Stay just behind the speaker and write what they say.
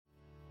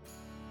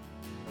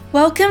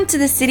Welcome to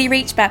the City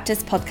Reach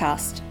Baptist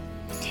podcast.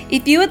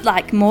 If you would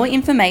like more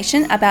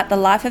information about the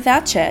life of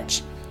our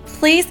church,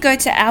 please go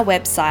to our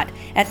website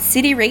at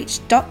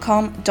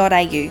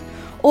cityreach.com.au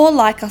or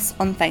like us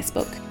on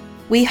Facebook.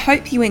 We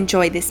hope you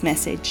enjoy this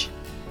message.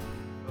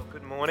 Well,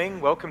 good morning.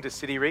 Welcome to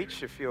City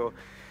Reach. If you're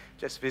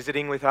just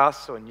visiting with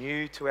us or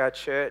new to our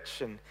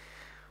church, and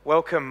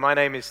welcome. My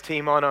name is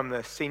Timon. I'm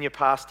the senior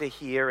pastor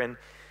here, and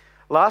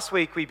last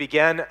week we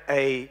began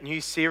a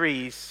new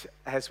series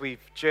as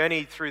we've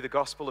journeyed through the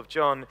Gospel of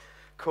John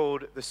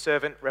called The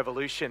Servant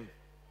Revolution.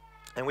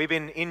 And we've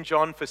been in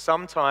John for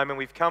some time, and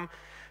we've come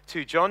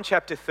to John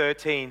chapter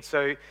 13.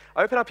 So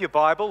open up your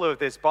Bible, or if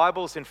there's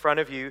Bibles in front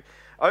of you,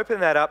 open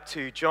that up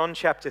to John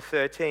chapter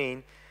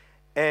 13.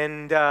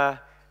 And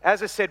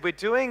as I said, we're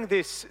doing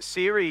this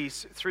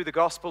series through the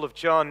Gospel of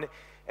John,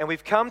 and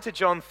we've come to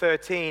John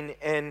 13,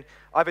 and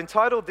I've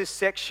entitled this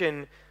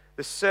section,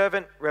 The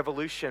Servant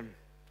Revolution.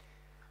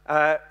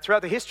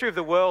 Throughout the history of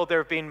the world, there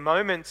have been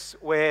moments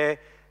where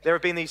there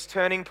have been these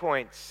turning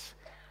points,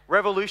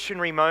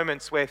 revolutionary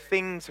moments where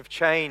things have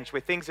changed,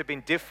 where things have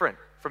been different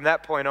from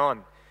that point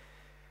on.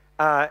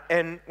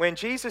 And when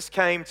Jesus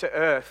came to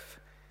earth,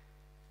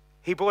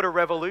 he brought a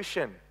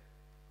revolution.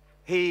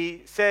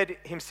 He said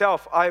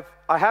himself, I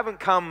haven't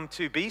come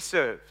to be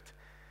served,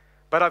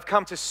 but I've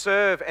come to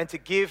serve and to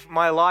give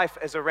my life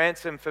as a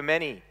ransom for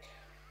many.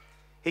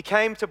 He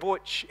came to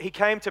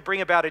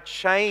bring about a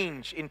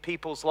change in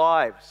people's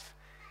lives.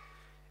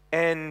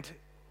 And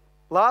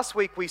last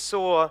week we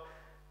saw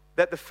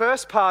that the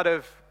first part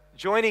of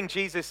joining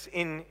Jesus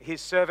in his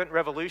servant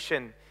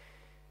revolution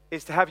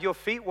is to have your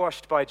feet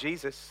washed by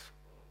Jesus.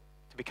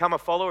 To become a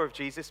follower of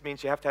Jesus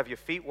means you have to have your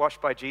feet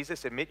washed by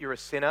Jesus, admit you're a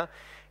sinner,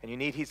 and you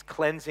need his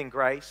cleansing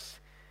grace.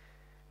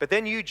 But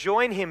then you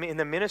join him in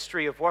the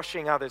ministry of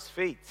washing others'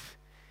 feet.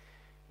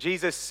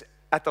 Jesus,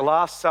 at the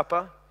Last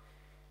Supper,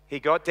 he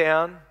got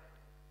down,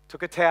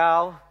 took a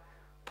towel,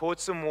 poured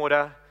some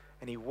water,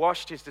 and he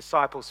washed his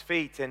disciples'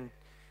 feet. And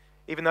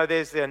even though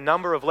there's a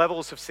number of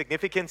levels of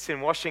significance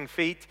in washing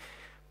feet,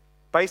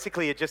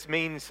 basically it just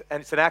means, and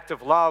it's an act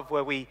of love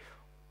where we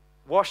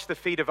wash the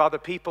feet of other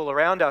people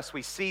around us.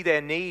 We see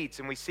their needs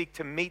and we seek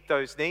to meet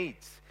those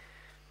needs.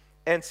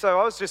 And so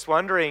I was just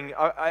wondering,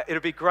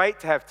 it'd be great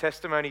to have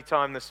testimony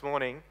time this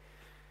morning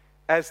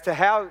as to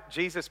how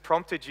Jesus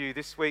prompted you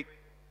this week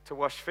to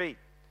wash feet.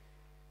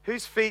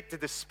 Whose feet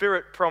did the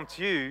Spirit prompt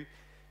you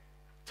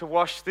to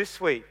wash this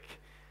week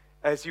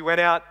as you went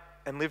out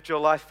and lived your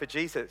life for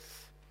Jesus?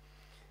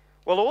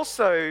 Well,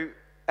 also,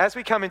 as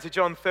we come into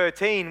John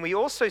 13, we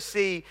also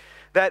see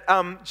that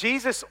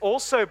Jesus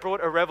also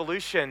brought a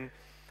revolution,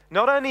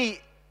 not only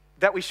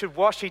that we should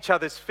wash each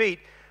other's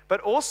feet,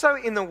 but also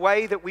in the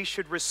way that we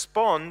should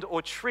respond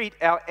or treat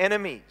our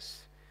enemies.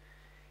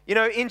 You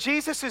know, in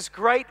Jesus'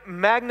 great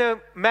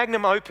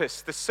magnum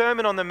opus, the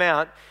Sermon on the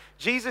Mount,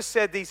 Jesus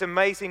said these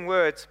amazing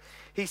words.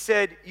 He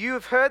said, "You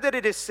have heard that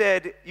it is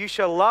said, you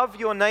shall love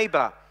your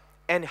neighbor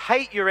and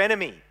hate your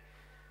enemy.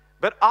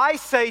 But I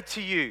say to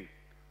you,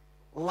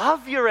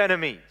 love your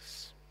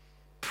enemies.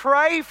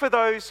 Pray for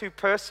those who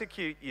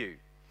persecute you."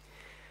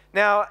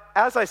 Now,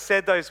 as I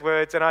said those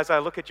words and as I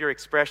look at your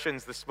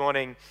expressions this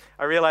morning,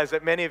 I realize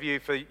that many of you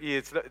for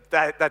years,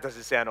 that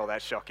doesn't sound all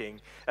that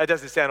shocking. That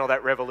doesn't sound all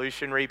that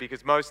revolutionary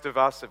because most of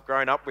us have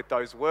grown up with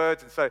those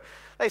words, and so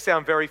they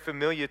sound very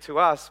familiar to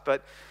us.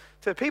 But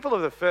to people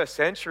of the first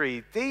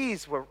century,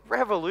 these were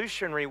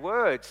revolutionary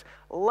words.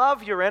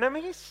 Love your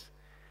enemies.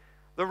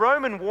 The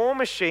Roman war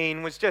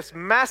machine was just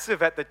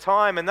massive at the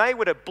time, and they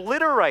would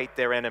obliterate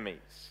their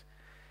enemies.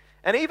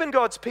 And even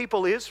God's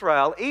people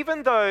Israel,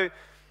 even though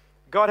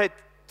God had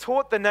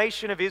taught the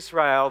nation of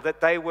Israel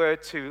that they were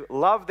to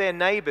love their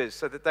neighbors,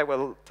 so that they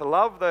were to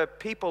love the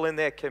people in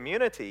their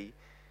community,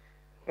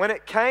 when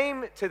it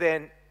came to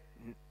their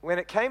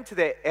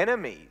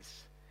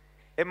enemies,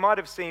 it might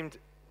have seemed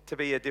to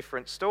be a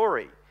different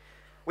story.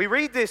 We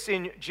read this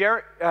in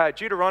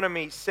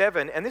Deuteronomy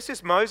 7, and this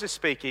is Moses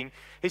speaking.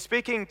 He's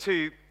speaking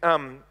to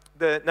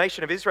the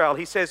nation of Israel.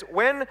 He says,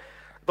 "When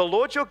the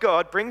Lord your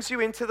God brings you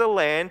into the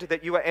land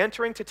that you are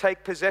entering to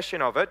take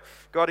possession of it,"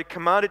 God had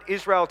commanded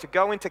Israel to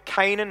go into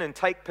Canaan and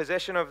take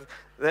possession of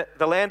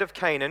the land of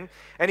Canaan,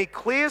 and he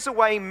clears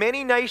away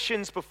many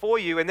nations before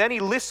you, and then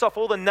he lists off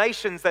all the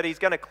nations that he's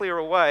going to clear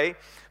away.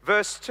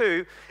 Verse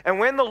 2, "And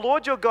when the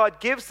Lord your God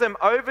gives them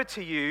over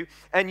to you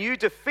and you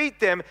defeat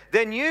them,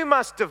 then you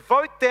must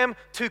devote them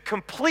to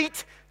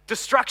complete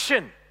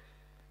destruction."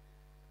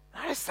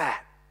 Notice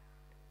that.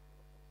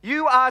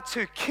 You are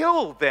to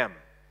kill them.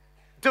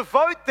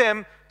 Devote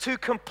them to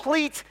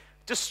complete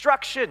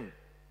destruction.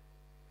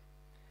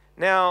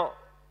 Now,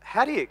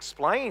 how do you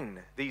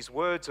explain these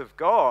words of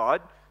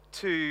God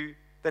to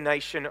the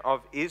nation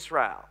of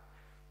Israel?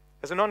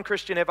 Has a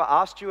non-Christian ever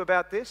asked you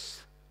about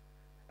this?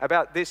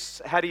 About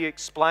this, how do you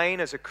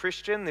explain as a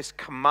Christian this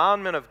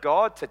commandment of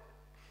God to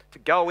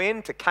go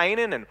into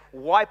Canaan and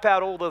wipe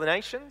out all the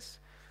nations?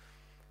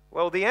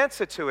 Well, the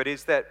answer to it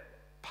is that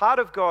part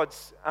of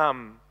God's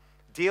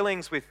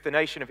dealings with the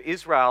nation of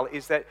Israel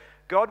is that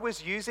God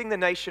was using the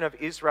nation of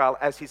Israel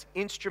as his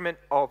instrument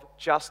of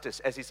justice,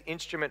 as his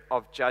instrument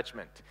of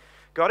judgment.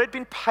 God had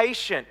been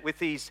patient with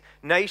these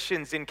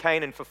nations in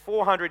Canaan for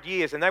 400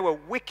 years, and they were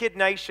wicked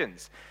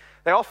nations.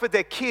 They offered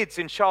their kids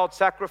in child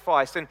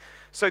sacrifice. And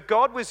so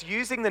God was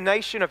using the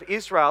nation of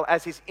Israel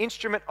as his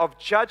instrument of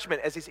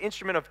judgment, as his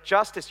instrument of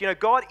justice. You know,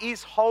 God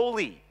is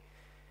holy.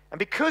 And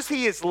because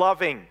he is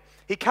loving,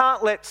 he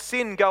can't let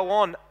sin go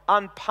on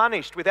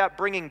unpunished without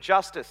bringing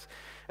justice.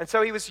 And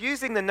so he was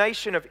using the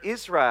nation of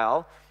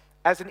Israel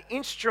as an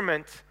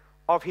instrument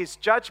of his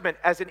judgment,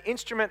 as an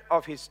instrument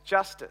of his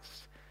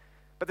justice.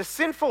 But the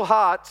sinful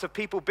hearts of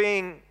people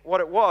being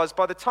what it was,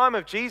 by the time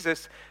of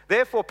Jesus,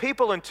 therefore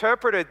people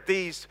interpreted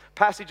these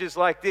passages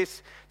like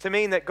this to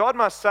mean that God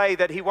must say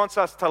that he wants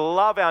us to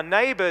love our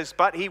neighbors,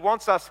 but he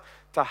wants us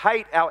to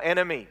hate our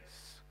enemies.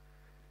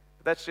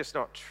 That's just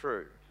not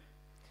true.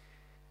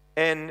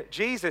 And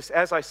Jesus,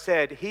 as I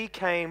said, he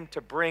came to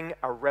bring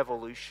a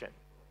revolution.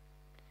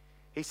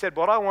 He said,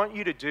 what I want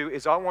you to do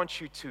is I want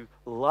you to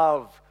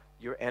love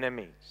your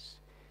enemies.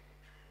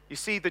 You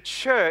see, the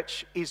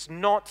church is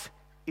not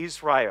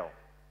Israel.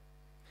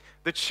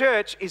 The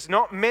church is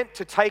not meant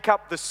to take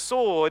up the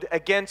sword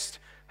against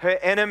her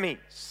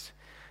enemies.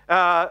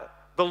 The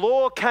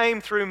law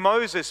came through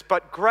Moses,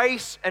 but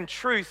grace and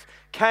truth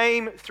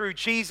came through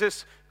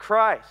Jesus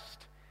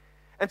Christ.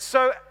 And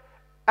so,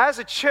 as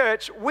a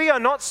church, we are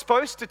not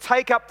supposed to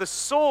take up the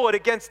sword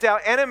against our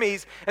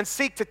enemies and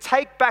seek to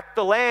take back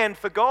the land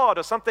for God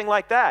or something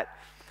like that.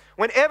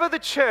 Whenever the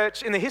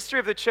church, in the history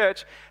of the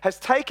church, has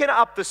taken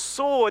up the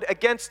sword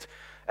against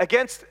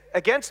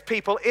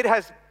people, it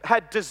has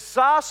had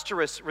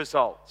disastrous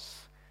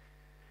results.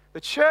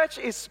 The church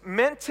is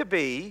meant to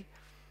be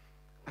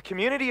a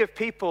community of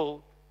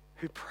people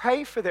who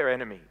pray for their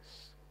enemies,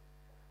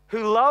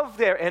 who love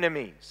their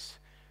enemies,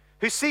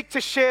 who seek to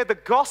share the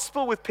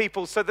gospel with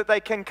people so that they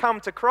can come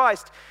to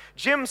Christ.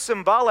 Jim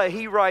Cymbala,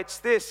 he writes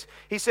this.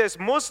 He says,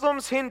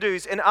 Muslims,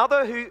 Hindus, and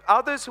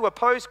others who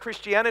oppose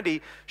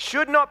Christianity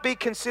should not be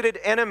considered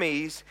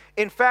enemies.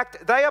 In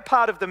fact, they are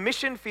part of the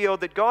mission field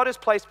that God has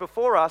placed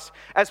before us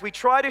as we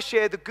try to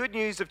share the good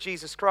news of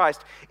Jesus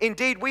Christ.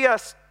 Indeed, we are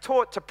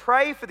taught to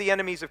pray for the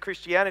enemies of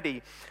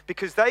Christianity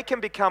because they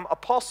can become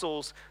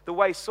apostles the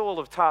way Saul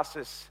of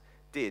Tarsus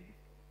did.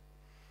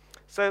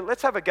 So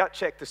let's have a gut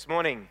check this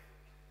morning.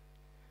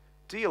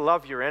 Do you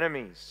love your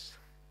enemies?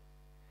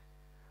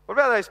 What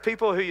about those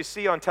people who you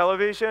see on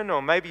television,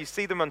 or maybe you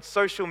see them on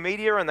social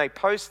media and they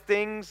post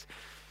things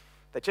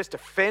that just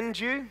offend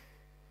you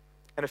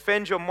and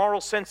offend your moral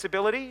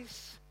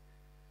sensibilities?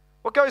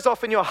 What goes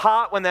off in your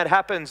heart when that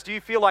happens? Do you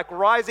feel like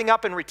rising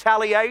up in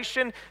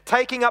retaliation,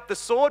 taking up the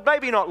sword?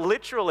 Maybe not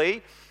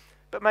literally,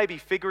 but maybe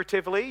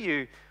figuratively.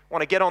 You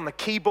want to get on the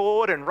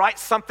keyboard and write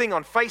something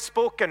on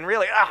Facebook and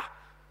really,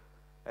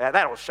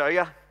 that'll show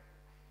you.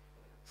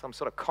 Some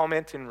sort of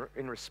comment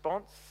in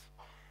response.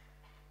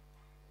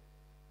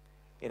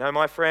 You know,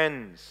 my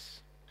friends,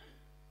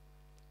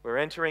 we're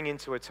entering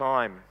into a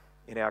time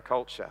in our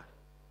culture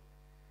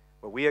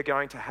where we are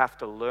going to have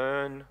to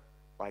learn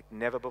like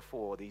never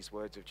before these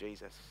words of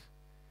Jesus.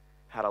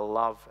 How to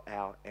love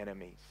our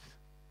enemies.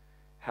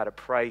 How to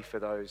pray for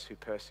those who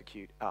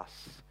persecute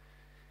us.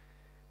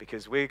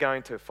 Because we're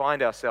going to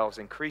find ourselves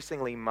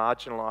increasingly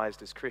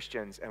marginalized as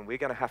Christians, and we're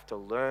going to have to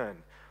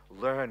learn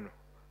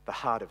the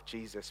heart of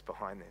Jesus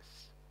behind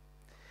this.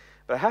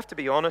 But I have to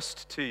be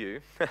honest to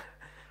you,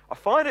 I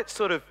find it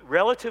sort of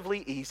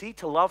relatively easy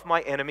to love my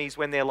enemies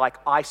when they're like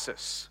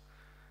ISIS.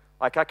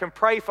 Like I can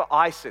pray for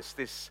ISIS,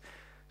 this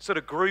sort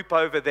of group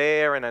over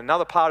there in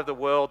another part of the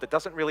world that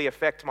doesn't really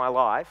affect my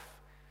life.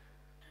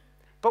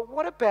 But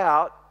what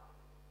about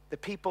the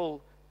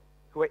people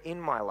who are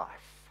in my life?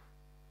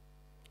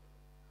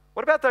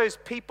 What about those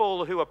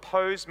people who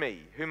oppose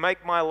me, who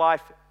make my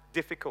life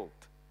difficult?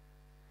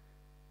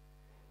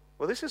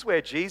 Well, this is where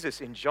Jesus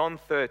in John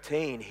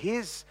 13,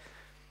 he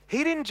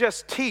didn't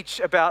just teach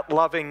about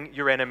loving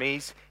your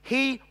enemies,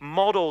 he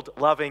modeled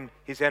loving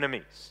his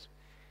enemies.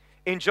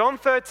 In John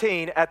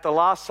 13, at the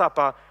Last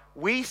Supper,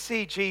 we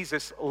see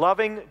Jesus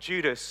loving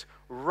Judas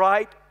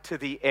right to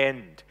the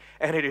end.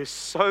 And it is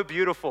so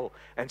beautiful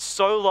and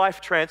so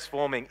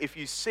life-transforming if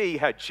you see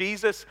how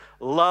Jesus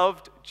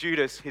loved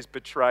Judas, his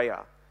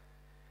betrayer.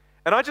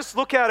 And I just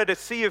look out at a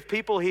sea of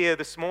people here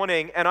this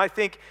morning, and I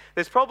think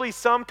there's probably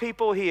some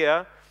people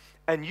here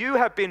and you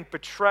have been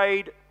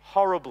betrayed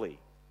horribly.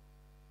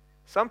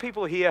 Some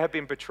people here have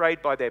been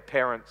betrayed by their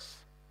parents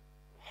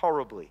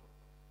horribly.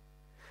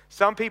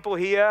 Some people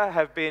here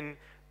have been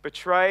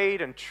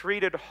betrayed and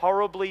treated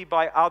horribly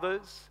by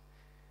others.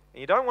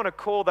 And you don't want to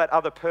call that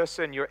other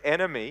person your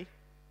enemy.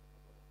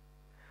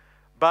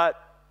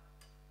 But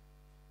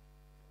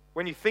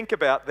when you think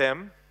about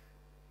them,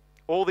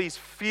 all these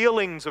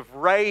feelings of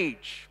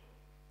rage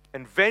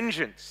and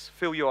vengeance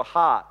fill your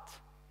heart.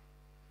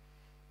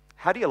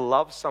 How do you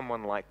love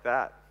someone like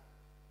that?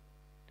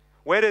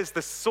 Where does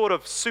the sort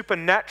of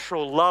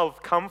supernatural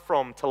love come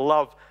from to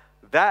love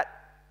that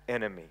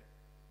enemy?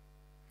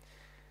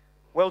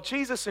 Well,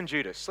 Jesus and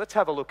Judas. Let's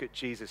have a look at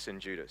Jesus and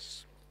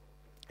Judas.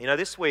 You know,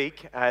 this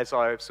week, as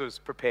I was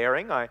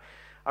preparing, I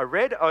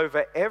read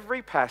over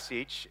every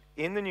passage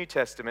in the New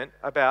Testament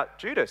about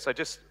Judas. I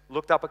just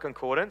looked up a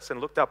concordance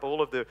and looked up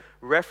all of the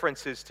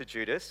references to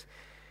Judas.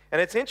 And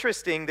it's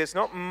interesting, there's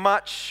not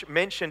much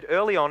mentioned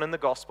early on in the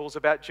Gospels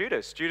about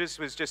Judas. Judas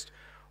was just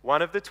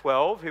one of the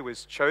 12 who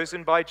was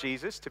chosen by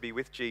Jesus to be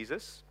with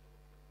Jesus.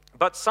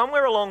 But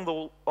somewhere on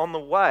the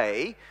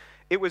way,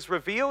 it was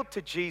revealed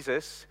to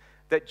Jesus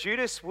that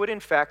Judas would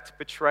in fact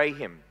betray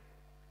him.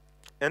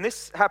 And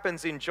this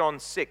happens in John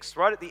 6.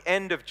 Right at the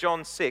end of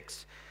John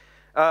 6,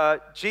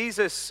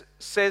 Jesus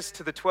says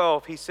to the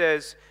 12, he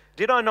says,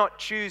 "Did I not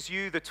choose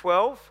you, the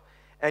 12?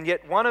 And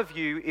yet one of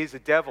you is a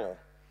devil."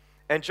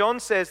 And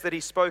John says that he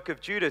spoke of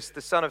Judas, the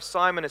son of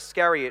Simon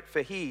Iscariot,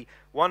 for he,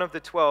 one of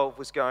the 12,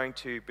 was going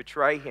to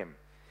betray him.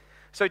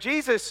 So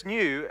Jesus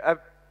knew,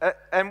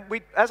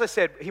 as I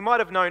said, he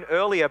might have known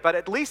earlier, but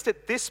at least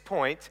at this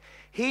point,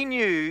 he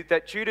knew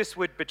that Judas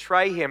would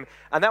betray him,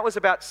 and that was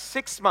about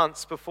 6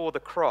 months before the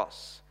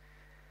cross.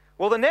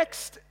 Well, the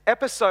next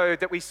episode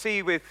that we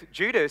see with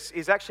Judas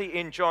is actually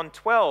in John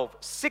 12,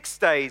 6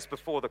 days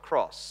before the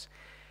cross.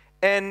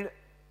 And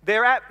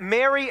they're at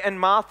Mary and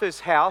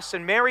Martha's house,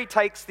 and Mary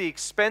takes the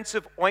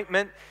expensive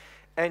ointment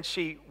and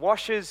she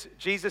washes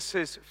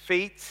Jesus'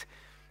 feet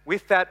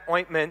with that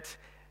ointment.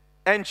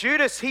 And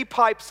Judas, he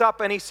pipes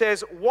up and he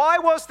says, "Why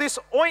was this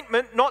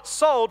ointment not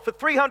sold for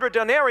 300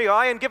 denarii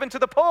and given to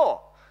the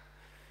poor?"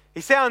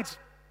 He sounds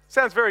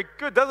very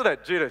good, doesn't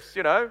it, Judas?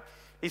 You know,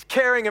 he's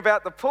caring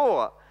about the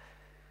poor.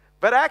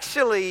 But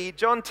actually,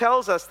 John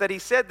tells us that he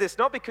said this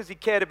not because he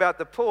cared about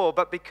the poor,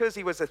 but because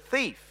he was a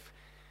thief.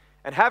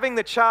 And having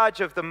the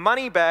charge of the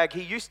money bag,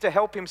 he used to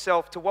help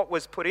himself to what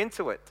was put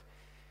into it.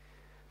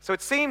 So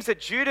it seems that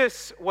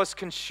Judas was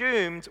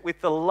consumed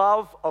with the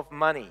love of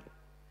money.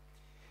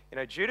 You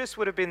know, Judas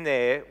would have been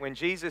there when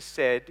Jesus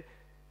said,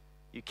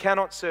 "You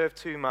cannot serve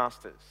two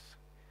masters.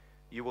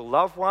 You will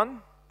love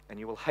one and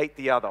you will hate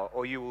the other,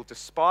 or you will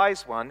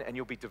despise one and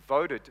you'll be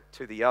devoted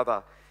to the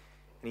other."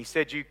 And he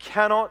said, you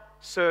cannot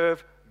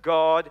serve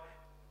God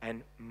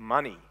and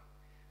money.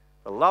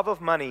 The love of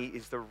money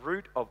is the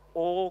root of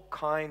all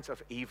kinds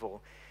of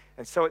evil.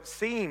 And so it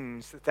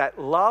seems that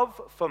love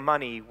for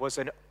money was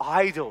an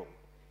idol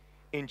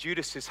in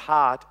Judas's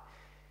heart.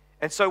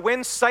 And so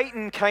when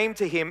Satan came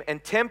to him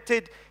and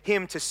tempted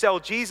him to sell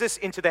Jesus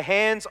into the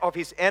hands of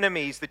his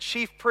enemies, the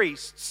chief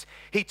priests,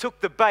 he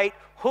took the bait,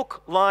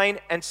 hook, line,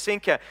 and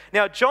sinker.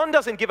 Now, John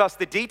doesn't give us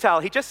the detail.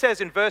 He just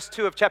says in verse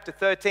 2 of chapter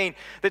 13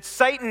 that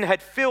Satan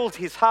had filled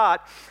his heart.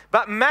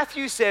 But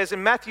Matthew says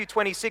in Matthew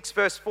 26,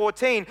 verse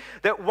 14,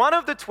 that one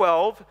of the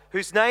 12,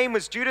 whose name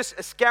was Judas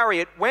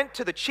Iscariot, went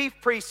to the chief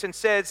priests and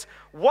says,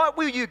 "What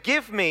will you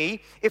give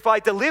me if I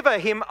deliver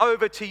him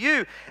over to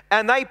you?"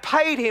 And they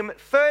paid him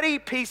 30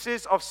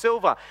 pieces of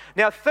silver.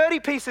 Now, 30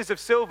 pieces of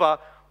silver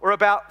were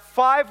about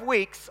 5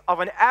 weeks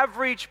of an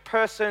average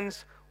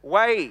person's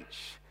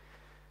wage.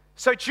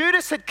 So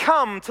Judas had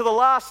come to the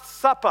Last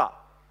Supper,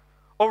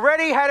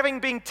 already having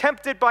been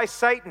tempted by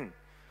Satan,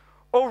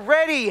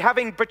 already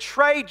having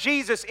betrayed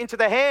Jesus into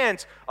the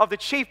hands of the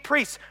chief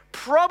priests,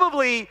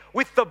 probably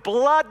with the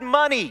blood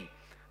money,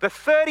 the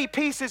 30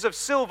 pieces of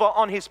silver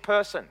on his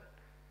person.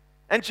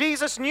 And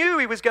Jesus knew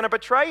he was going to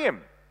betray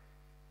him.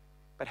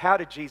 But how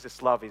did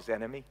Jesus love his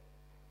enemy?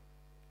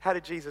 How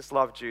did Jesus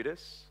love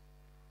Judas?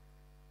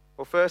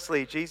 Well,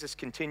 firstly, Jesus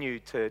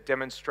continued to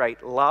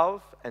demonstrate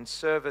love and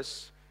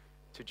service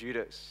to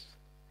Judas.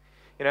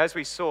 You know, as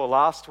we saw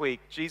last week,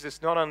 Jesus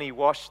not only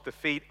washed the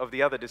feet of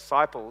the other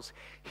disciples,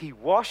 he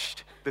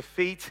washed the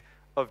feet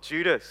of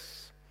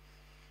Judas.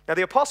 Now,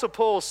 the Apostle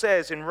Paul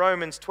says in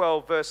Romans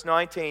 12, verse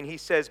 19, he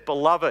says,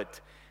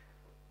 "Beloved,"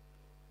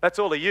 that's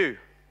all of you.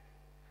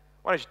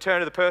 Why don't you turn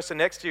to the person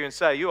next to you and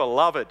say, "You are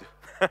loved."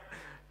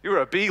 You're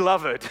a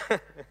beloved.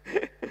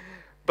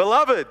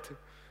 "Beloved,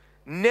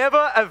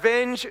 never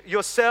avenge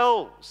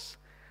yourselves,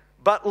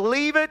 but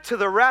leave it to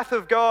the wrath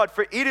of God,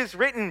 for it is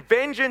written,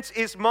 'Vengeance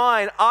is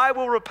mine, I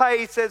will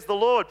repay, says the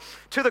Lord.'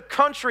 To the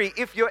contrary,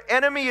 if your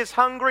enemy is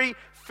hungry,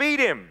 feed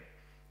him.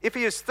 If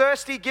he is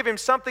thirsty, give him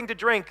something to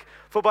drink,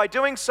 for by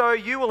doing so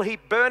you will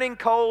heap burning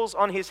coals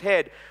on his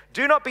head.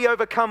 Do not be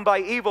overcome by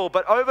evil,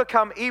 but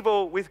overcome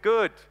evil with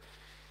good."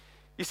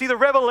 You see, the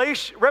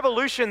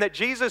revolution that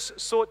Jesus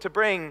sought to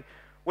bring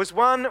was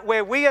one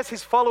where we as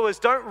his followers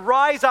don't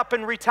rise up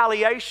in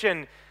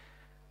retaliation,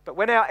 but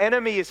when our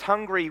enemy is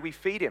hungry, we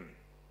feed him.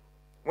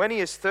 When he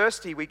is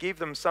thirsty, we give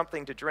them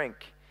something to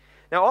drink.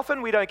 Now,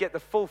 often we don't get the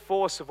full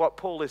force of what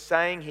Paul is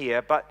saying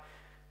here, but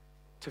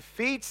to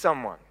feed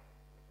someone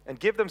and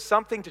give them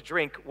something to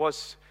drink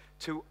was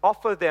to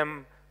offer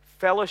them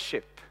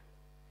fellowship.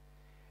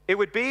 It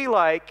would be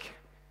like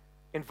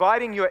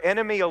inviting your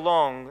enemy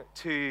along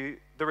to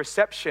the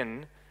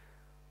reception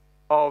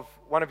of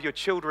one of your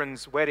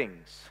children's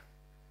weddings.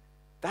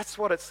 That's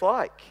what it's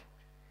like.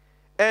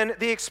 And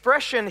the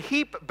expression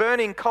 "heap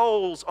burning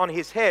coals on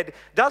his head"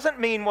 doesn't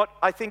mean what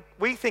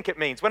we think it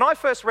means. When I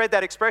first read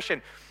that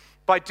expression,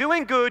 by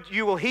doing good,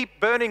 you will heap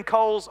burning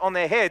coals on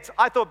their heads,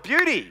 I thought,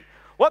 beauty.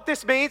 What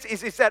this means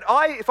is that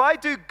if I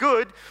do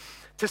good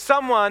to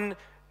someone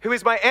who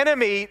is my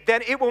enemy,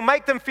 then it will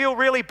make them feel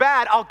really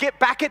bad. I'll get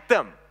back at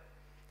them.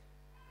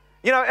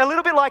 You know, a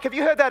little bit like, have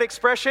you heard that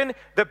expression?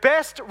 The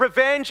best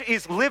revenge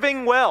is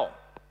living well.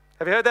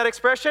 Have you heard that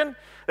expression?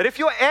 That if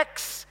your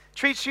ex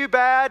treats you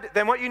bad,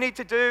 then what you need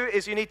to do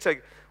is you need to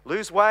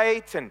lose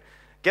weight and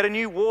get a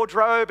new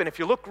wardrobe. And if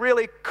you look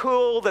really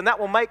cool, then that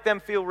will make them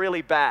feel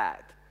really bad.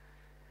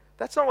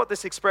 That's not what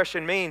this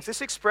expression means.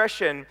 This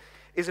expression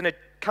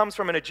comes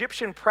from an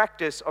Egyptian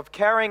practice of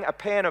carrying a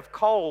pan of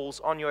coals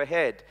on your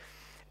head.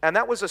 And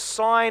that was a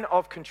sign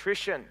of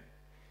contrition.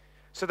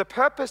 So the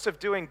purpose of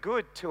doing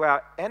good to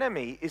our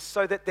enemy is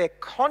so that their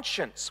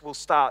conscience will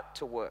start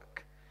to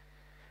work.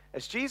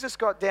 As Jesus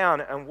got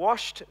down and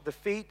washed the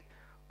feet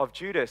of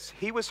Judas,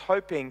 he was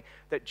hoping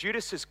that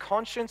Judas's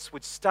conscience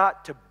would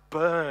start to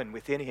burn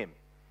within him.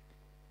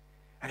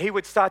 And he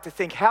would start to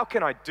think, how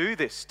can I do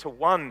this to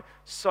one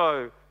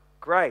so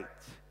great?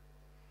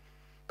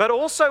 But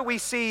also we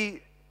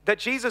see that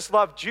Jesus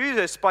loved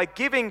Judas by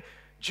giving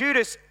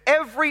Judas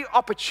every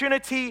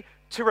opportunity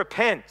to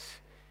repent.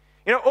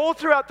 You know, all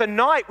throughout the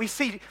night, we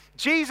see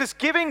Jesus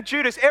giving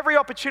Judas every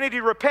opportunity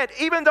to repent.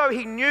 Even though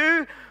he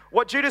knew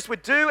what Judas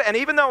would do, and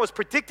even though it was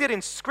predicted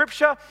in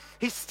Scripture,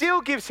 he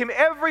still gives him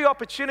every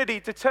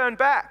opportunity to turn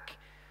back.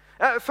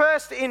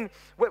 First, it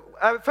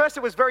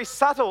was very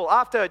subtle.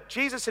 After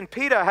Jesus and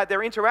Peter had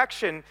their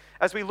interaction,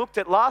 as we looked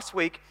at last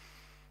week,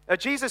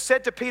 Jesus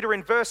said to Peter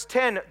in verse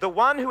 10, "The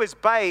one who is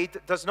bathed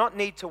does not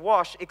need to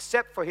wash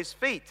except for his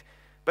feet,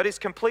 but is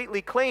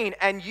completely clean.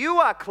 And you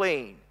are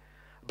clean,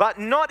 but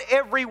not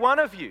every one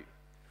of you."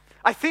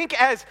 I think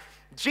as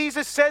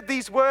Jesus said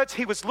these words,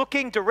 he was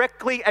looking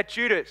directly at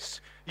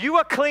Judas. You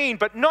are clean,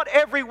 but not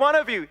every one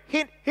of you.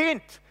 Hint,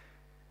 hint.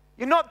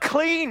 You're not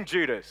clean,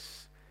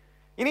 Judas.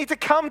 You need to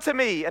come to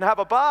me and have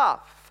a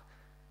bath.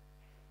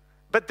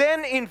 But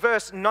then in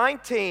verse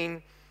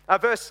 17,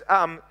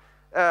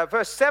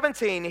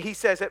 he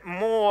says it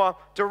more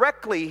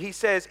directly. He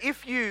says,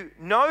 if you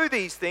know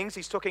these things,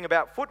 he's talking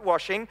about foot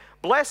washing,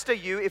 blessed are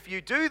you if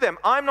you do them.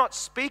 I'm not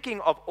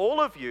speaking of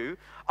all of you.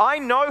 I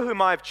know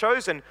whom I have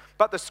chosen,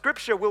 but the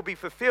scripture will be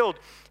fulfilled.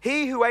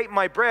 He who ate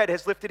my bread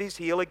has lifted his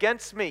heel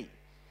against me.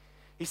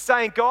 He's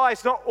saying,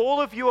 guys, not all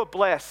of you are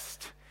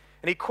blessed.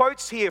 And he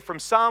quotes here from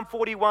Psalm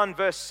 41,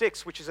 verse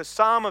 6, which is a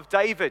psalm of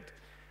David,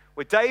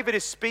 where David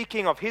is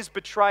speaking of his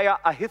betrayer,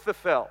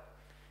 Ahithophel.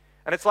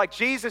 And it's like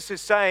Jesus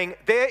is saying,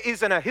 there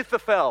is an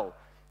Ahithophel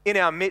in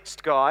our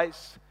midst,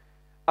 guys,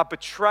 a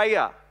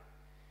betrayer.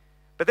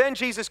 But then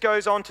Jesus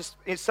goes on to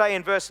say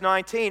in verse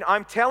 19,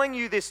 I'm telling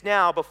you this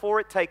now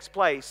before it takes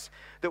place,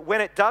 that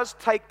when it does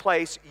take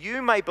place,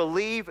 you may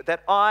believe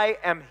that I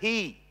am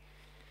he.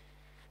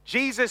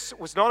 Jesus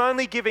was not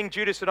only giving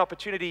Judas an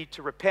opportunity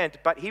to repent,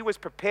 but he was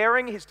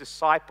preparing his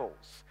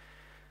disciples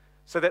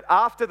so that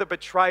after the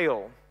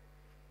betrayal,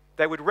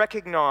 they would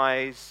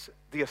recognize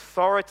the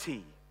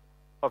authority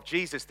of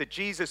Jesus, that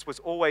Jesus was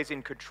always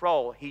in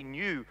control. He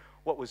knew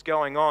what was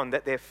going on,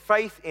 that their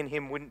faith in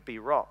him wouldn't be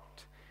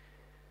rocked.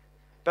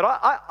 But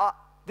I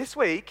this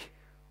week,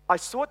 I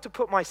sought to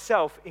put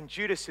myself in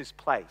Judas's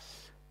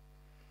place.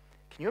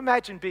 Can you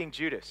imagine being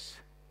Judas?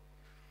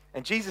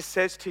 And Jesus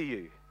says to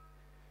you,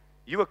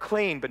 you are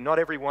clean, but not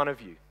every one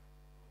of you.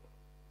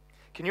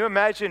 Can you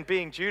imagine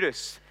being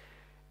Judas?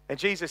 And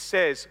Jesus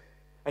says,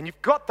 and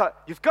you've got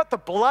the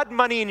blood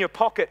money in your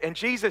pocket, and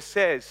Jesus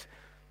says,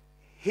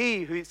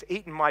 he who has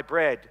eaten my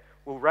bread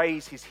will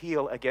raise his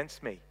heel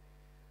against me.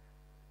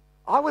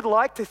 I would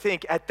like to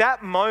think at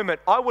that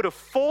moment, I would have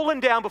fallen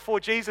down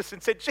before Jesus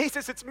and said,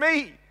 Jesus, it's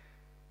me.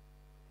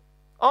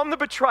 I'm the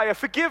betrayer.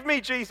 Forgive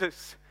me,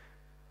 Jesus.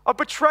 I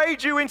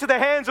betrayed you into the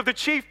hands of the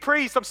chief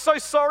priest. I'm so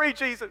sorry,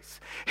 Jesus.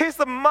 Here's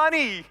the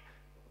money.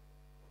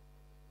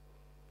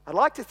 I'd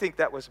like to think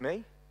that was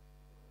me.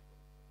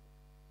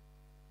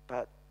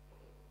 But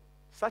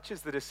such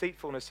is the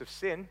deceitfulness of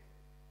sin,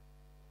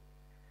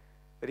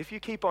 that if you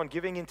keep on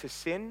giving into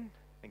sin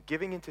and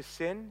giving into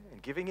sin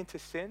and giving into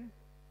sin,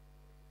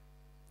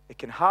 it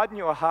can harden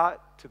your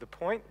heart to the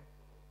point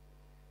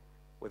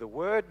where the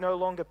word no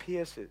longer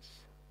pierces.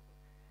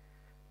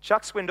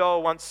 Chuck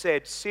Swindoll once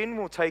said, sin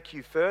will take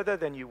you further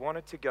than you want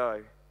it to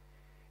go.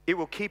 It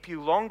will keep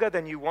you longer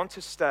than you want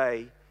to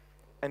stay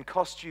and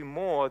cost you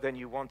more than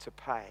you want to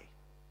pay.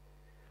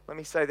 Let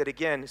me say that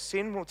again.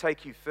 Sin will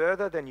take you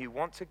further than you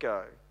want to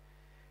go,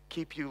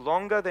 keep you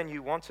longer than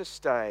you want to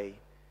stay,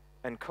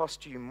 and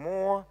cost you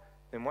more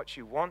than what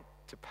you want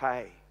to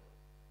pay.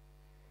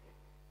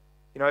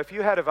 You know, if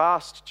you had have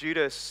asked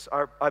Judas,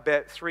 I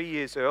bet 3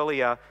 years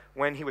earlier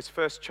when he was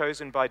first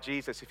chosen by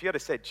Jesus, if you had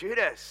have said,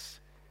 Judas,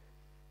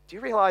 do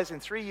you realize in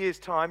 3 years'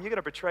 time you're going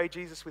to betray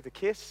Jesus with a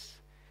kiss?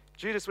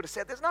 Judas would have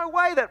said, there's no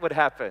way that would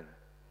happen.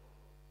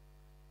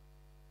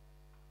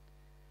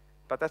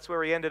 But that's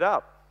where he ended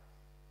up.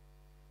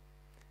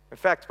 In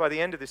fact, by the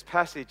end of this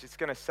passage, it's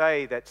going to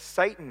say that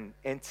Satan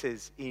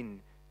enters into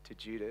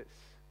Judas.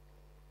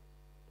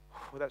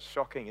 Well, that's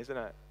shocking, isn't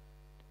it?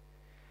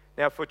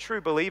 Now, for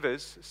true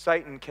believers,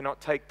 Satan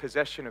cannot take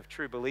possession of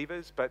true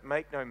believers, but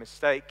make no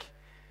mistake,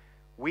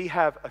 we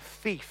have a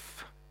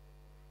thief.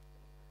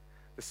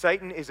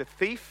 Satan is a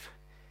thief.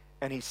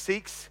 and he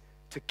seeks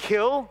to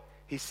kill,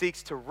 he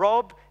seeks to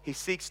rob, he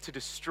seeks to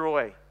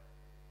destroy.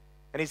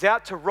 And he's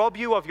out to rob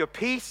you of your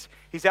peace,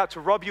 he's out to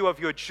rob you of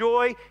your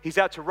joy, he's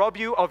out to rob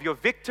you of your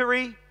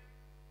victory.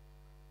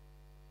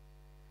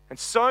 And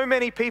so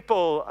many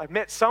people, I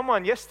met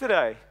someone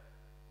yesterday,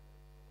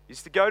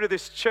 used to go to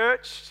this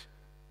church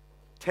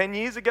 10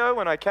 years ago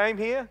when I came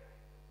here,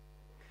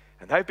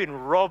 and they've been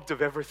robbed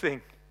of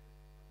everything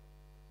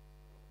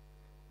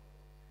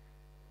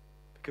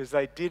because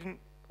they didn't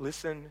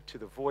listen to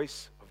the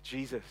voice of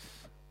Jesus.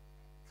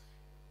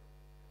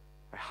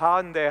 They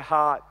hardened their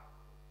heart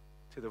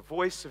to the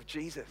voice of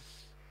Jesus.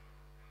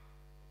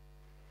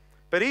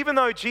 But even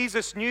though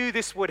Jesus knew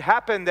this would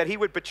happen, that he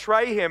would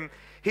betray him,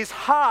 his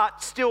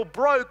heart still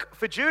broke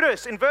for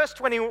Judas. In verse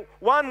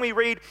 21 we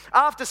read,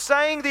 after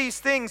saying these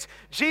things,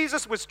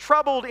 Jesus was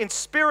troubled in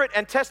spirit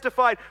and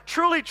testified,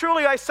 truly,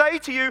 truly, I say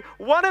to you,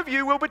 one of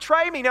you will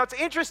betray me. Now it's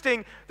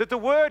interesting that the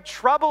word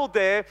troubled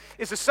there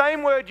is the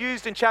same word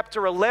used in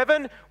chapter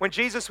 11 when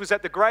Jesus was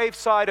at the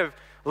graveside of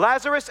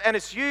Lazarus, and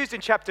it's used in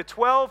chapter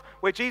 12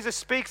 where Jesus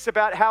speaks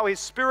about how his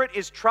spirit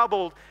is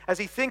troubled as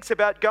he thinks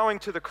about going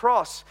to the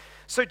cross.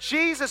 So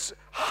Jesus'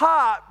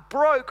 heart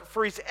broke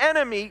for his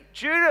enemy,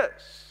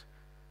 Judas.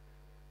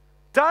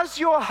 Does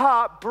your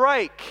heart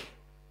break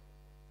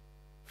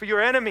for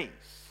your enemies?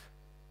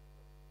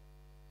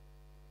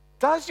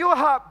 Does your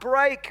heart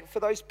break for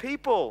those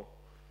people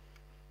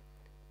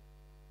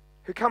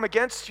who come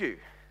against you?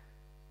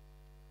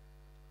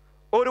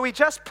 Or do we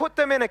just put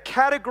them in a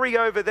category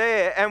over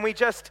there and we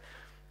just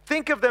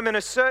think of them in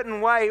a certain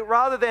way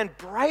rather than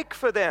break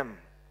for them?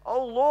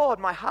 Oh Lord,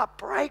 my heart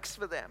breaks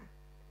for them.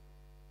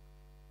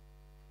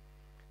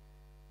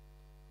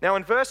 Now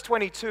in verse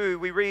 22,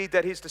 we read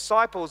that his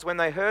disciples, when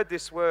they heard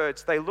these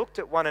words, they looked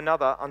at one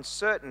another,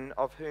 uncertain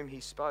of whom he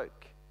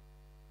spoke.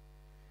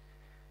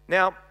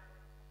 Now,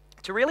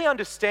 to really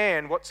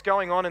understand what's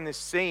going on in this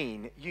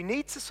scene, you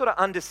need to sort of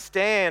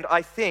understand,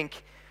 I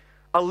think,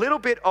 a little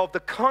bit of the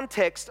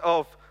context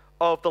of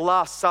the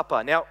Last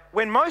Supper. Now,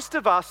 when most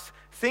of us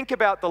think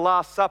about the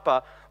Last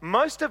Supper,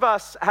 most of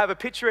us have a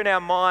picture in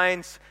our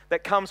minds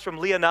that comes from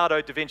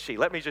Leonardo da Vinci.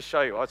 Let me just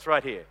show you. Oh, it's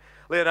right here.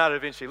 Leonardo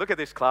da Vinci. Look at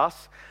this,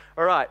 class.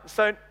 All right,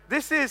 so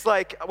this is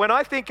like, when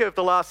I think of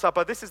the Last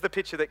Supper, this is the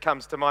picture that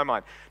comes to my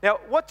mind. Now,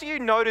 what do you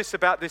notice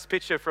about this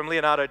picture from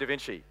Leonardo da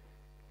Vinci?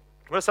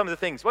 What are some of the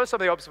things? What are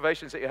some of the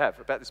observations that you have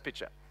about this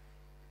picture?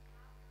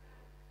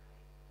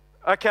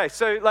 Okay,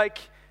 so like,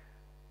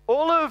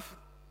 all of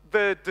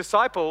the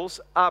disciples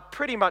are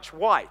pretty much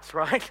white,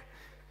 right?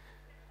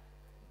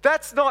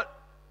 That's not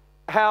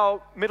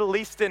how Middle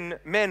Eastern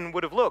men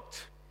would have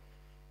looked.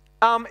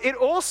 It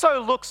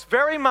also looks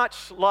very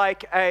much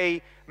like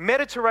a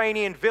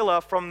Mediterranean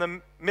villa from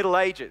the Middle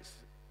Ages.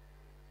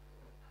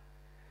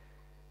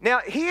 Now,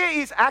 here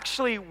is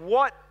actually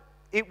what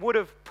it would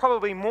have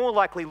probably more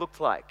likely looked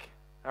like,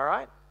 all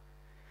right?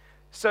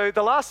 So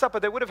the Last Supper,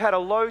 they would have had a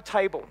low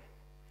table,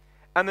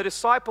 and the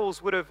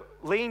disciples would have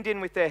leaned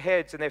in with their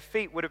heads, and their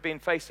feet would have been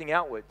facing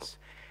outwards.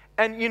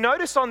 And you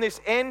notice on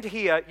this end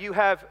here, you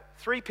have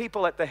 3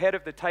 people at the head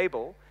of the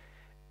table,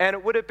 and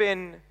it would have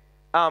been,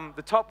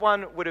 the top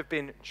one would have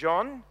been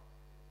John,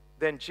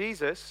 then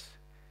Jesus,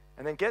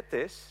 and then get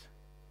this,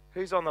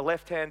 who's on the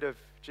left hand of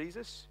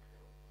Jesus?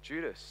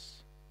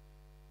 Judas.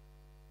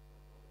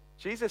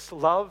 Jesus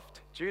loved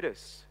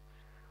Judas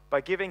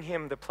by giving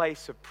him the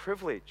place of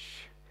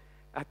privilege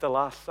at the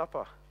Last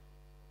Supper.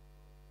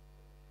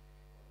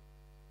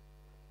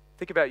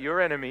 Think about your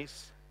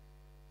enemies.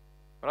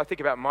 When I think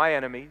about my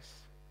enemies,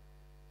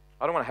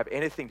 I don't want to have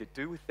anything to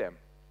do with them.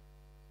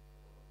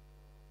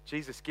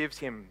 Jesus gives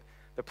him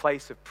the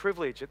place of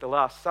privilege at the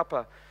Last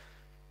Supper.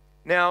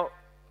 Now,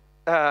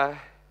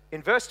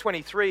 in verse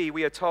 23,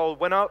 we are told,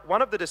 when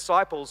one of the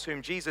disciples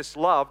whom Jesus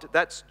loved,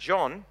 that's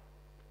John,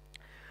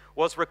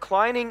 was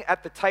reclining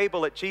at the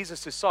table at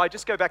Jesus' side.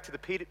 Just go back to the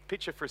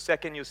picture for a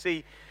second. You'll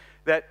see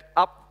that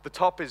up the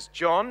top is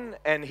John,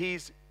 and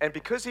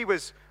because he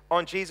was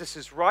on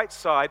Jesus' right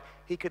side,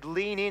 he could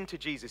lean into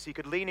Jesus. He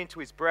could lean into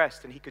his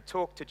breast, and he could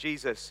talk to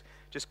Jesus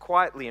just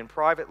quietly and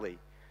privately.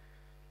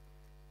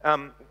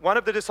 One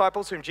of the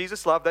disciples whom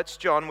Jesus loved, that's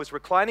John, was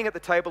reclining at the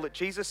table at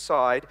Jesus'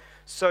 side.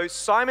 So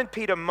Simon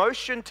Peter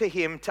motioned to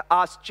him to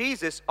ask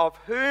Jesus of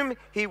whom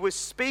he was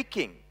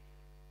speaking,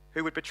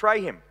 who would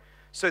betray him.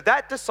 So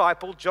that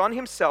disciple, John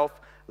himself,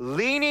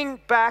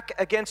 leaning back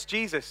against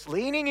Jesus,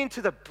 leaning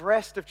into the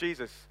breast of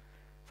Jesus,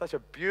 such a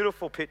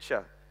beautiful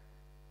picture,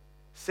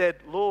 said,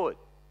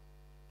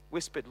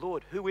 whispered,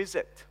 Lord, who is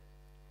it?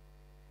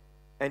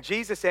 And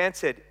Jesus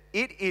answered,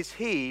 it is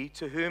he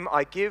to whom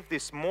I give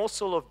this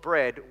morsel of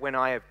bread when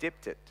I have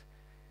dipped it.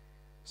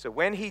 So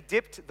when he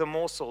dipped the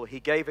morsel,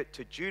 he gave it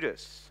to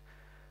Judas,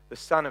 the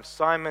son of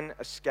Simon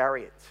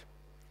Iscariot.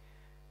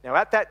 Now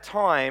at that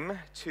time,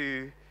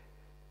 to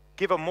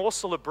give a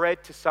morsel of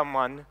bread to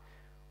someone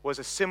was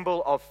a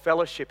symbol of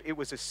fellowship. It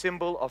was a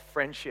symbol of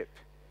friendship.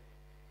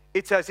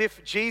 It's as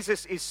if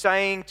Jesus is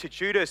saying to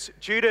Judas,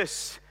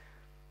 Judas,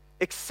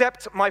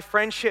 accept my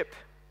friendship.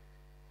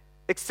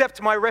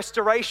 Accept my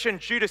restoration.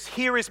 Judas,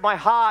 here is my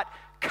heart.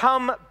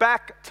 come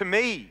back to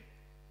me.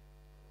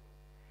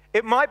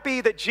 It might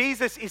be that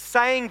Jesus is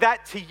saying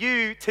that to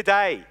you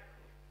today.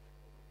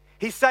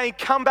 He's saying,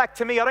 come back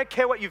to me. I don't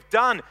care what you've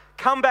done.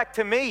 Come back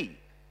to me.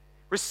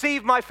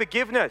 Receive my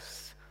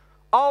forgiveness.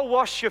 I'll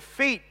wash your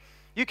feet.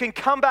 You can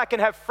come back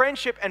and have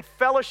friendship and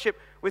fellowship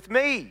with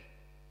me.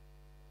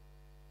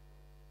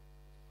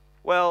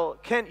 Well,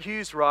 Kent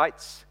Hughes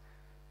writes,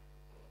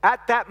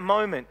 at that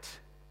moment,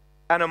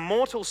 an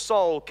immortal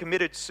soul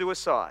committed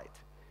suicide.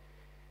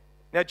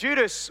 Now,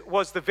 Judas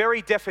was the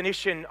very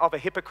definition of a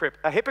hypocrite.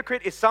 A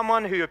hypocrite is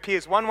someone who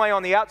appears one way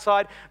on the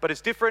outside, but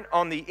is different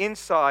on the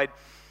inside.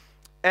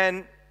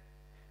 And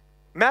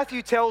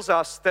Matthew tells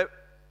us that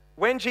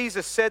when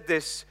Jesus said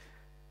this,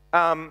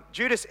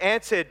 Judas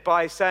answered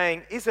by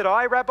saying, "Is it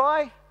I,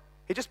 Rabbi?"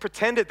 He just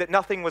pretended that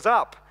nothing was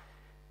up.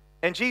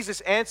 And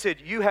Jesus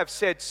answered, "You have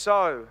said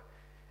so."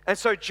 And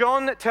so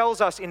John tells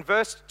us in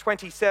verse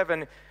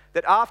 27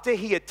 that after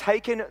he had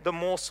taken the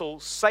morsel,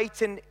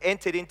 Satan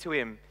entered into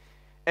him.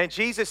 And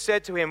Jesus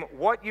said to him,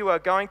 "What you are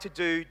going to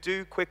do,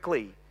 do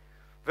quickly."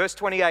 Verse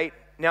 28,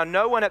 now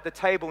no one at the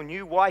table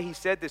knew why he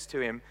said this to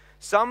him.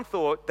 Some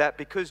thought that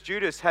because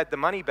Judas had the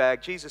money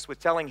bag, Jesus was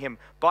telling him,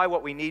 buy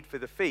what we need for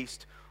the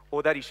feast,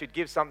 or that he should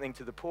give something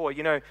to the poor.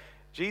 You know,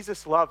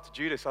 Jesus loved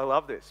Judas. I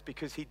love this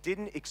because he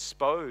didn't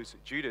expose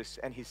Judas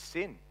and his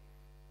sin.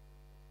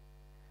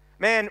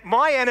 Man,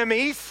 my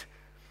enemies,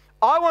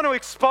 I want to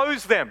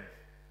expose them.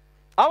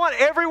 I want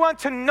everyone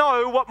to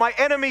know what my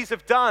enemies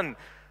have done.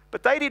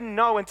 But they didn't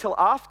know until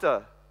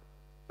after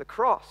the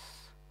cross.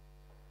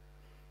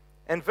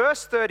 And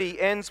verse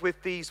 30 ends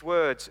with these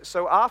words.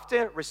 So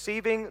after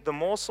receiving the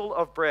morsel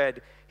of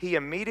bread, he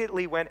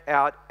immediately went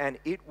out, and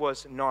it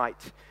was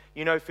night.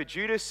 You know, for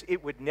Judas,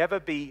 it would never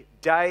be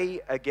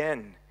day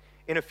again.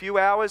 In a few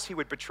hours, he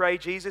would betray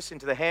Jesus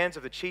into the hands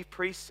of the chief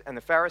priests and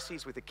the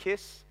Pharisees with a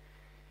kiss.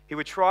 He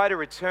would try to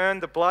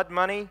return the blood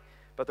money,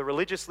 but the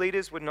religious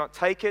leaders would not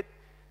take it.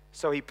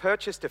 So he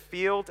purchased a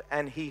field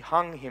and he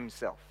hung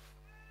himself.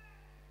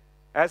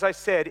 As I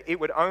said, it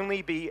would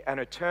only be an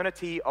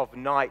eternity of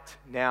night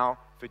now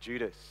for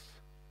Judas.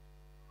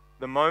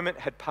 The moment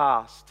had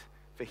passed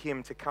for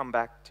him to come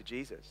back to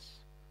Jesus.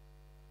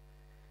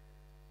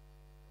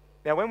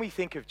 Now, when we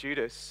think of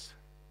Judas,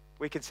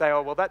 we can say,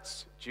 oh, well,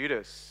 that's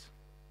Judas.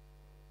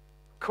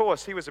 Of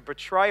course, he was a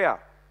betrayer.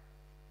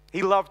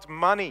 He loved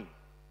money.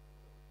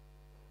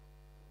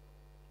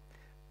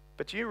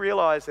 But do you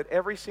realize that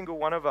every single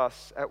one of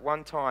us at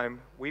one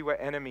time, we were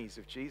enemies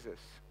of Jesus?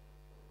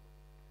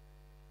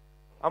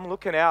 I'm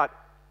looking out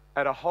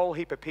at a whole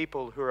heap of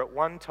people who are at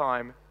one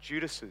time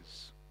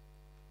Judases.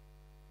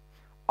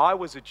 I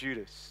was a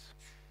Judas.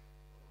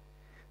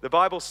 The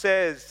Bible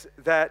says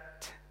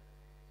that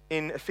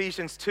in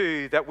Ephesians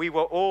 2 that we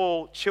were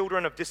all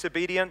children of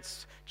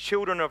disobedience,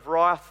 children of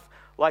wrath,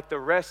 like the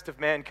rest of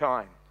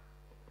mankind.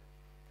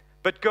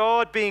 But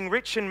God, being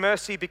rich in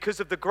mercy because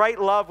of the great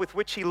love with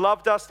which he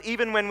loved us,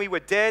 even when we were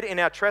dead in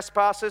our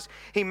trespasses,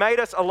 he made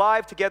us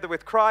alive together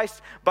with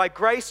Christ. By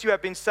grace you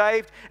have been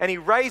saved, and he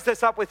raised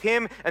us up with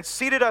him and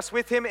seated us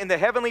with him in the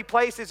heavenly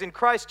places in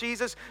Christ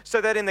Jesus, so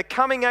that in the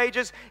coming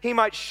ages he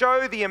might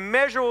show the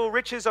immeasurable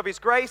riches of his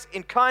grace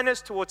in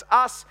kindness towards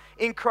us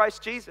in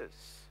Christ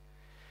Jesus.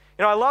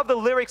 You know, I love the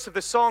lyrics of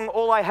the song,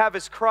 All I Have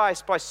is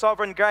Christ by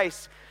Sovereign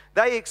Grace.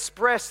 They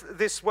express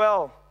this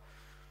well.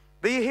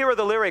 Here are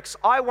the lyrics.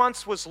 I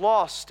once was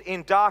lost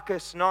in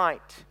darkest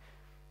night,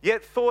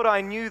 yet thought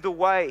I knew the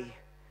way.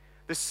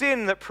 The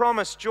sin that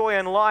promised joy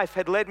and life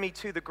had led me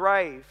to the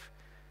grave.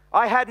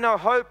 I had no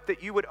hope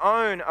that you would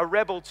own a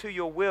rebel to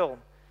your will.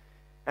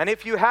 And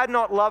if you had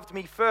not loved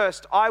me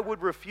first, I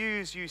would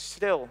refuse you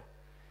still.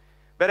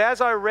 But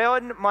as I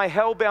ran my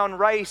hell-bound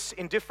race,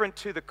 indifferent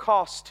to the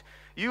cost,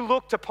 you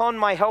looked upon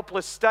my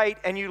helpless state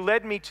and you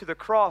led me to the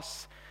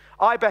cross.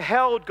 I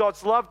beheld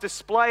God's love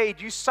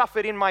displayed. You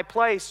suffered in my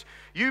place.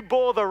 You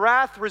bore the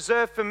wrath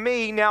reserved for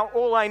me. Now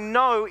all I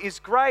know is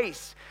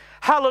grace.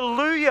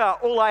 Hallelujah,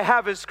 all I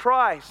have is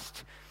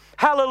Christ.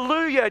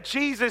 Hallelujah,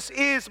 Jesus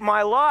is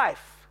my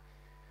life.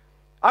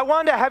 I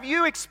wonder, have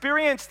you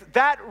experienced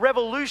that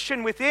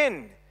revolution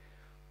within?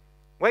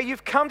 Where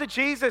you've come to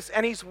Jesus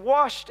and he's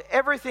washed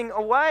everything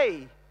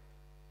away.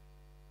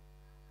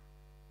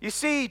 You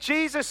see,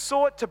 Jesus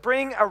sought to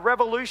bring a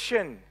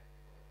revolution.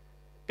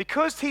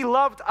 Because he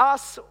loved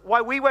us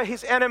while we were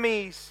his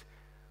enemies,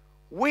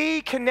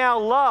 we can now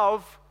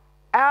love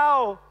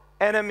our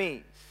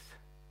enemies.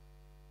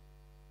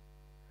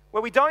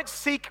 Where we don't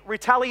seek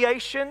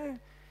retaliation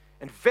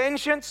and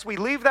vengeance, we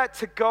leave that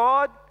to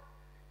God,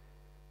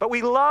 but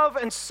we love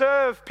and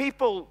serve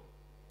people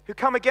who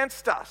come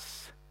against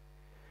us.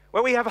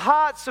 Where we have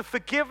hearts of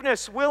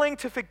forgiveness, willing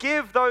to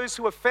forgive those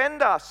who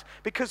offend us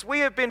because we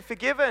have been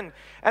forgiven,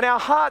 and our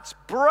hearts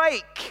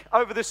break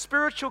over the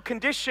spiritual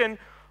condition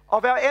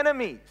of our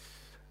enemies.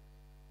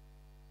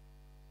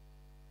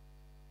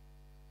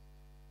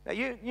 Now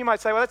you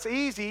might say, well, that's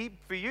easy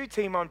for you,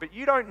 Timon, but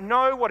you don't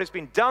know what has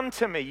been done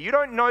to me. You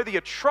don't know the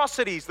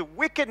atrocities, the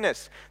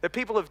wickedness that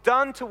people have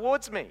done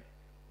towards me.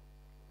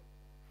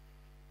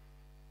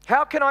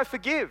 How can I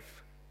forgive?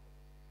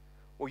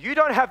 Well, you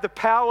don't have the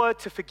power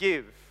to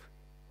forgive,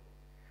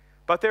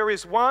 but there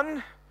is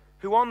one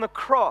who on the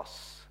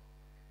cross,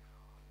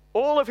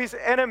 all of his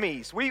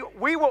enemies, we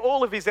were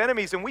all of his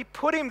enemies, and we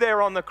put him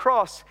there on the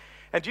cross.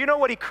 And do you know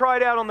what he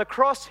cried out on the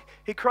cross?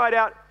 He cried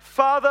out,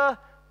 Father,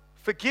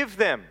 forgive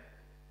them.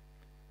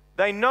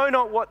 They know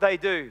not what they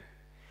do.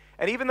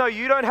 And even though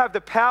you don't have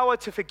the power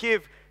to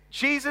forgive,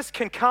 Jesus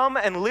can come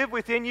and live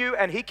within you,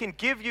 and he can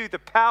give you the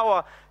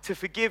power to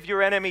forgive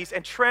your enemies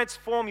and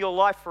transform your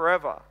life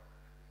forever.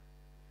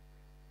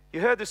 You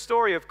heard the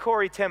story of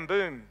Corrie ten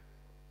Boom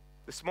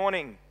this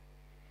morning,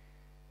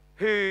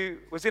 who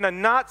was in a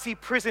Nazi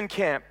prison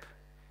camp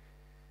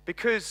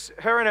because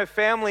her and her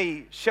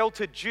family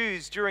sheltered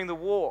Jews during the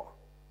war.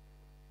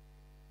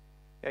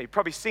 You've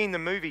probably seen the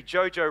movie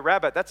Jojo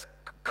Rabbit. That's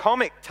a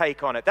comic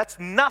take on it. That's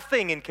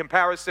nothing in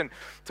comparison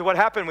to what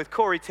happened with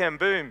Corrie ten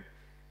Boom.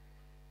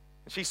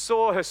 She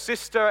saw her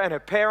sister and her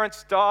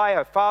parents die,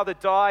 her father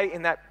die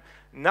in that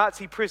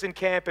Nazi prison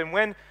camp. And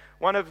when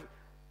one of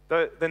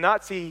the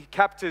Nazi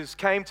captors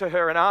came to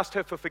her and asked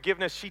her for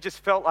forgiveness, she just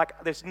felt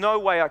like there's no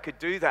way I could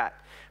do that.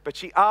 But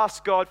she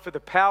asked God for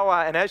the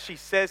power, and as she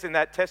says in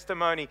that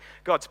testimony,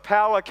 God's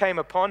power came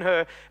upon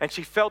her, and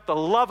she felt the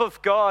love of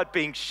God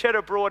being shed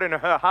abroad in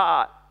her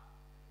heart.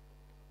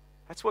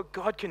 That's what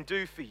God can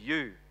do for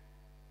you.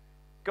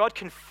 God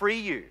can free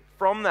you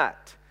from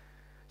that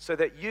so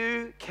that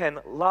you can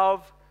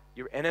love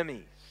your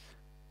enemies.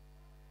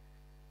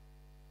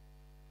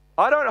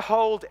 I don't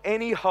hold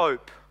any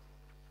hope.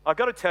 I've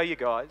got to tell you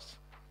guys,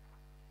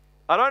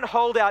 I don't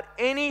hold out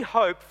any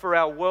hope for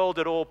our world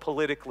at all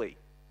politically.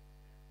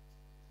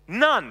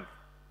 None.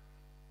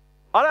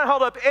 I don't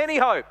hold up any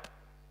hope.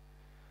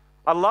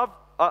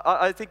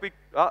 I think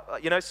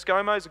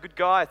ScoMo's a good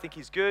guy. I think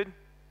he's good.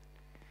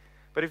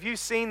 But have you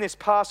seen this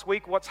past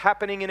week what's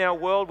happening in our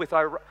world with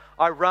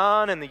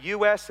Iran and the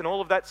US and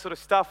all of that sort of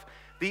stuff?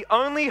 The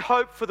only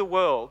hope for the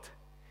world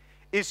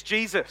is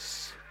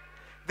Jesus.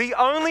 The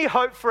only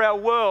hope for our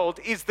world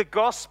is the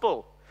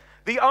gospel.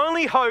 The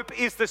only hope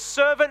is the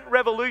servant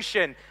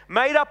revolution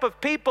made up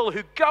of people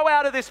who go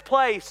out of this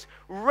place,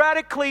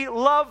 radically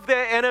love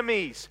their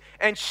enemies,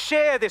 and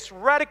share this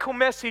radical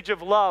message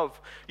of love.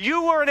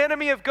 You were an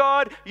enemy of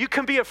God, you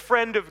can be a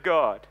friend of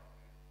God.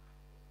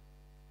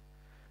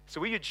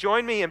 So will you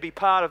join me and be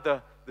part of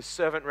the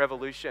servant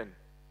revolution?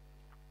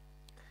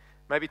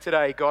 Maybe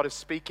today God is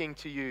speaking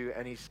to you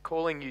and he's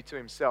calling you to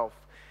himself.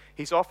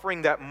 He's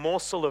offering that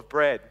morsel of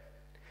bread.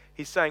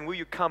 He's saying, will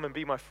you come and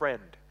be my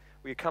friend?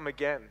 Will you come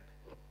again?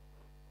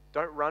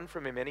 Don't run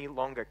from him any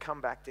longer.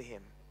 Come back to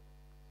him.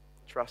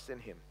 Trust in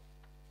him.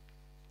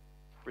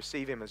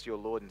 Receive him as your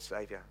Lord and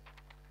Savior.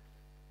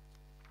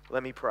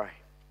 Let me pray.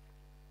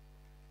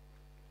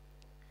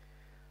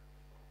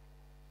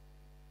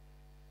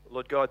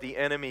 Lord God, the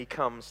enemy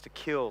comes to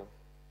kill,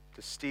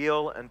 to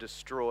steal, and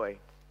destroy.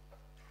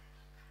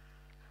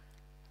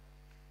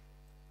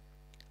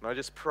 And I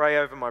just pray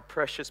over my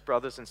precious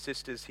brothers and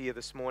sisters here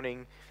this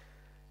morning.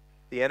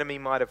 The enemy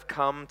might have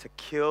come to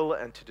kill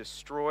and to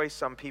destroy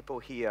some people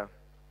here.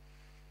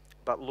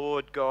 But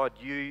Lord God,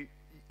 you,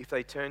 if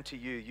they turn to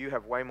you, you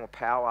have way more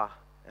power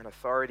and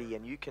authority,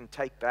 and you can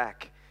take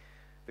back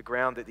the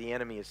ground that the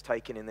enemy has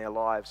taken in their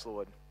lives,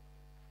 Lord.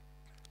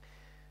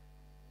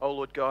 Oh,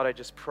 Lord God, I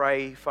just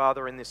pray,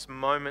 Father, in this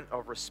moment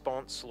of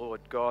response,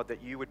 Lord God,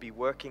 that you would be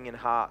working in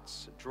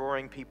hearts,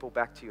 drawing people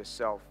back to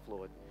yourself,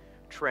 Lord,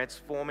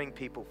 transforming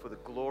people for the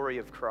glory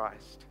of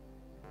Christ.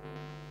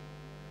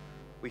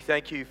 We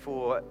thank you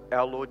for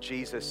our Lord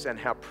Jesus and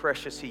how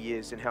precious he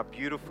is and how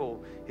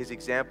beautiful his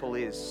example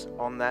is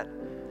on that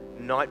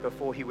night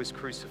before he was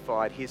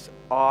crucified. His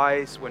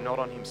eyes were not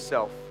on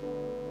himself,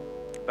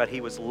 but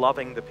he was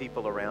loving the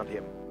people around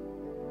him.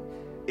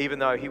 Even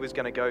though he was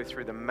going to go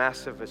through the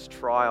massivest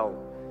trial,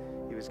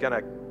 he was going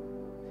to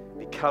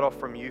be cut off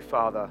from you,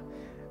 Father,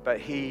 but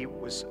he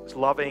was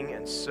loving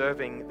and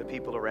serving the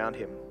people around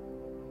him.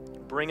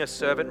 Bring a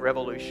servant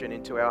revolution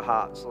into our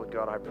hearts, Lord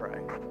God, I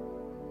pray.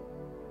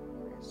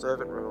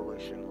 Servant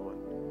revolution, Lord.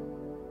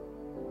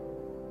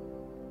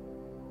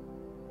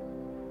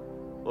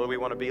 Lord, we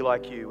want to be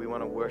like you. We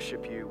want to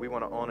worship you. We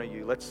want to honor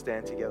you. Let's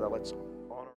stand together. Let's